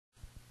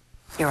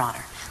Your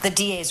Honor, the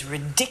DA's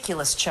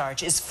ridiculous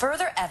charge is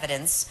further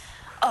evidence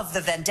of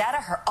the vendetta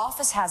her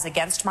office has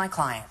against my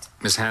client.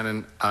 Miss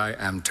Hannon, I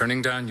am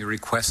turning down your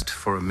request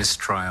for a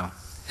mistrial,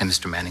 and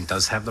Mr. Manning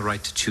does have the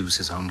right to choose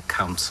his own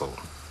counsel.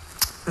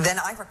 Then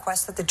I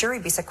request that the jury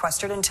be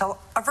sequestered until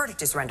a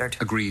verdict is rendered.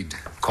 Agreed.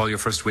 Call your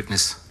first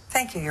witness.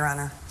 Thank you, Your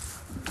Honor.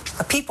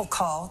 A people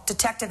call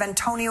Detective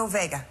Antonio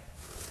Vega.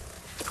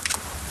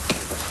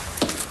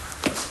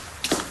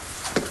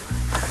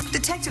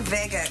 Detective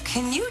Vega,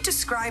 can you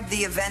describe the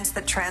events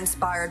that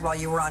transpired while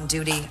you were on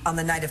duty on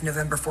the night of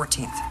November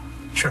 14th?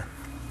 Sure.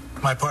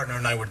 My partner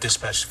and I were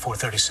dispatched to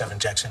 437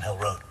 Jackson Hill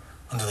Road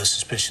under the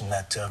suspicion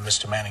that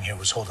Mr. Manning here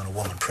was holding a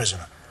woman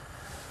prisoner,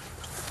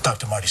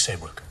 Dr. Marty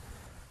Saybrook.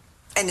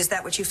 And is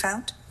that what you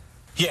found?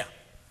 Yeah.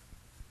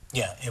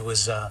 Yeah, it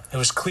was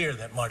clear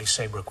that Marty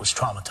Saybrook was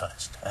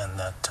traumatized and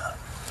that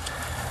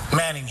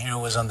Manning here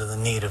was under the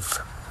need of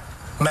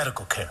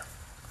medical care.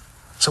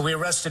 So we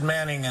arrested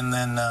Manning and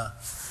then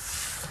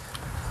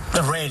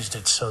arranged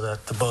it so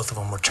that the both of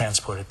them were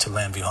transported to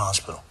Landview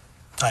Hospital.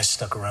 I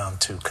stuck around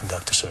to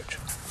conduct a search.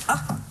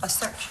 Oh, a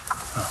search.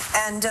 Oh.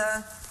 And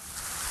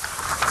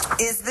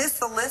is this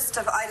the list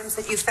of items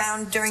that you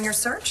found during your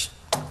search?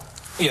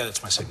 Yeah,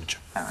 that's my signature.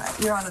 All right.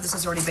 Your Honor, this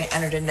has already been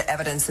entered into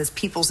evidence as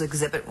People's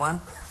Exhibit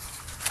 1.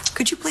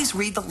 Could you please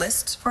read the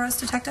list for us,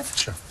 Detective?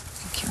 Sure.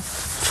 Thank you.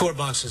 4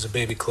 boxes of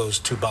baby clothes,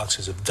 2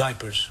 boxes of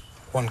diapers,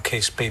 1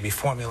 case baby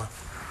formula,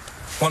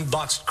 1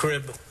 boxed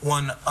crib,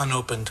 1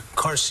 unopened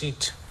car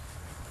seat,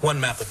 1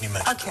 map of New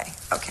Mexico.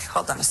 Okay,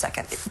 hold on a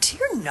second. To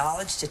your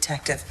knowledge,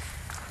 Detective,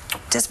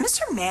 does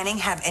Mr. Manning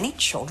have any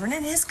children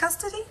in his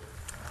custody?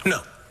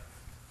 No.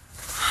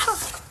 Huh.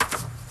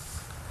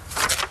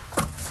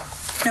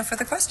 No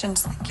further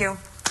questions. Thank you.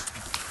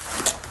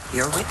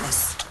 Your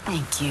witness.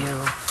 Thank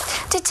you.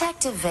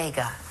 Detective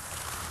Vega,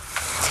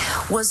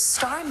 was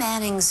Star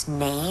Manning's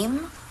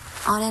name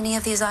on any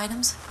of these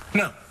items?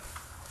 No.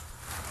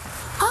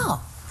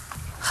 Oh.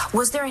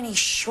 Was there any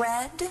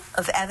shred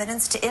of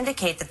evidence to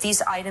indicate that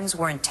these items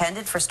were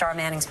intended for Star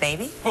Manning's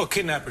baby? Well,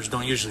 kidnappers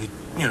don't usually,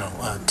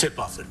 tip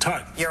off their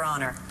target. Your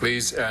Honor.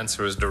 Please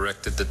answer as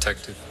directed,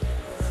 Detective.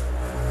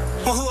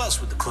 Well, who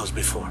else would the clothes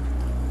be for?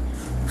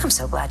 I'm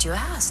so glad you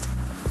asked.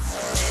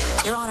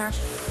 Your Honor,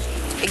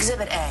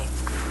 Exhibit A.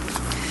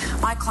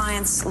 My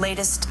client's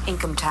latest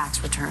income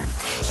tax return,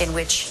 in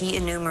which he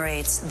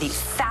enumerates the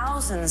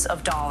thousands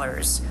of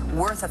dollars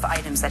worth of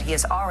items that he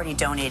has already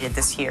donated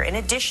this year, in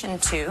addition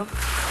to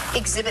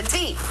Exhibit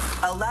B,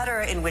 a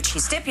letter in which he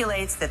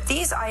stipulates that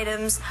these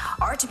items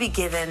are to be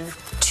given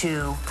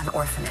to an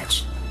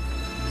orphanage.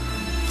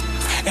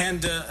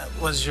 And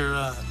was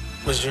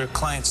your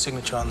client's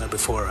signature on there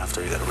before or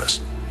after he got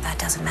arrested? That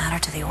doesn't matter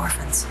to the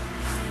orphans.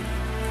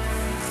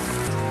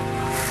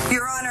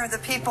 Your Honor, the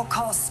people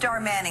call Star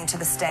Manning to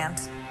the stand.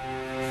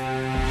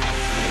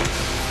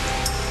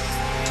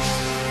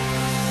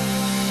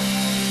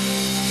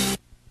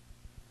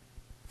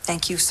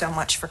 Thank you so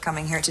much for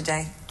coming here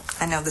today.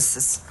 I know this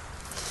is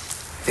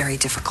very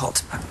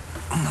difficult, but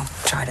we'll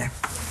try to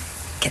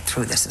get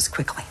through this as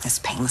quickly, as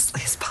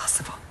painlessly as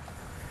possible.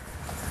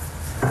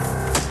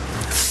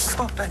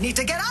 Oh, I need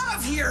to get out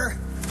of here!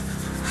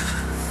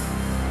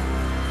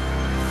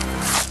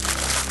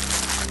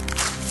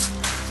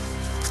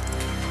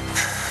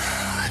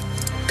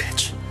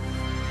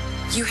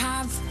 You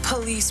have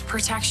police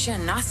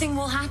protection. Nothing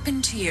will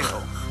happen to you.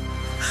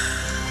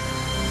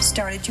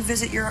 Star, did you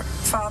visit your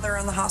father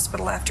in the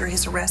hospital after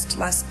his arrest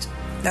last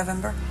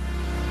November?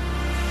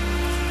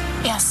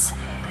 Yes,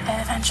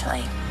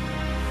 eventually.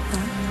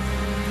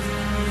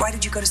 Why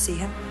did you go to see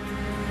him?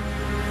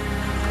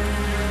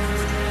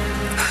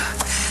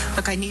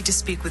 Look, I need to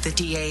speak with the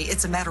DA.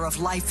 It's a matter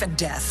of life and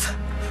death.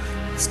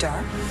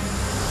 Star?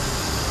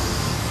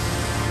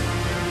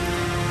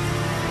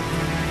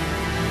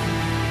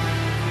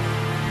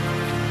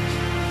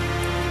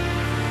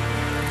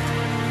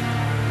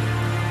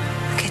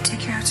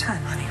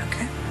 Time, honey,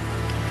 okay?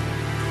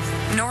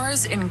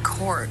 Nora's in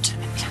court.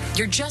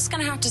 You're just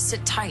gonna have to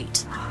sit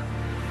tight.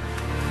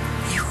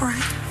 You all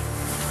right?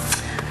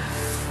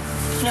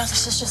 You know,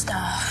 this is just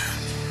a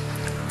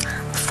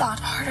thought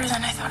harder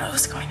than I thought it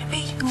was going to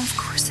be. Well, of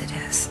course it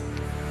is.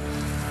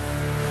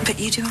 But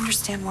you do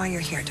understand why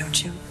you're here,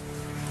 don't you?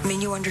 I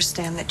mean, you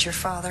understand that your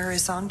father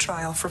is on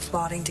trial for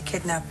plotting to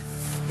kidnap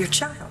your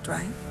child,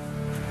 right?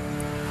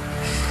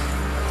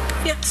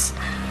 Yes.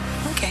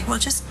 Okay, well,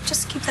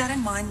 just keep that in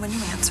mind when you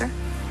answer.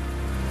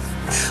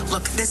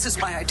 Look, this is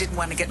why I didn't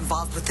want to get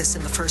involved with this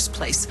in the first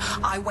place.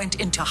 I went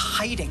into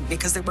hiding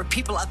because there were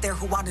people out there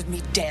who wanted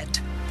me dead.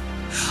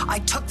 I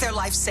took their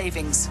life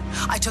savings.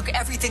 I took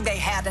everything they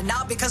had, and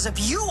now because of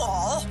you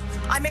all,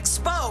 I'm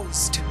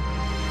exposed.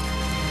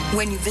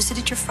 When you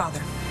visited your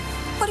father,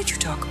 what did you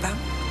talk about?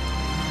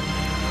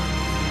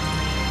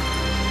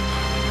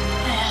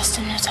 I asked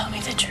him to tell me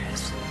the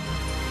truth.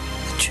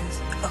 The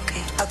truth?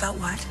 Okay. About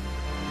what?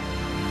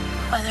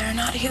 Whether or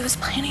not he was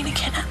planning to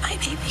kidnap my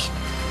baby.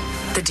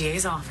 The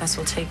DA's office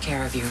will take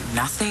care of you.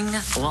 Nothing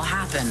will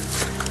happen.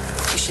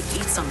 You should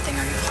eat something.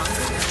 Are you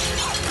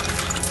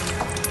hungry?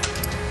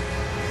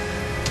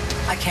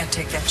 I can't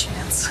take that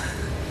chance.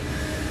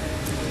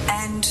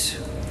 And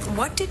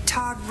what did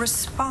Todd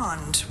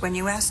respond when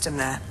you asked him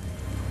that?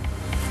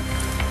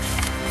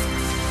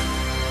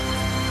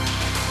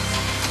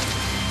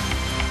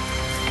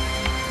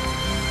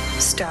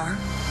 Star,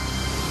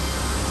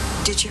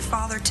 did your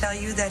father tell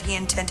you that he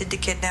intended to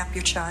kidnap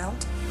your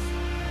child?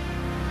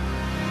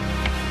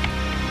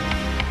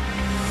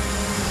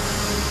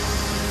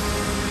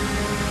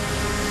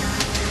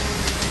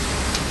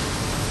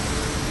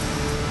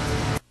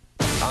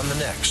 On the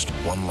next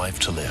One Life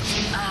to Live.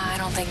 I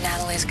don't think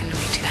Natalie's going to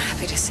be too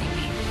happy to see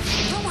me.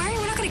 Don't worry,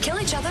 we're not going to kill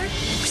each other. We're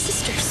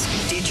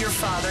sisters. Did your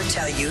father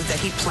tell you that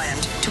he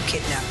planned to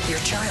kidnap your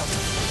child?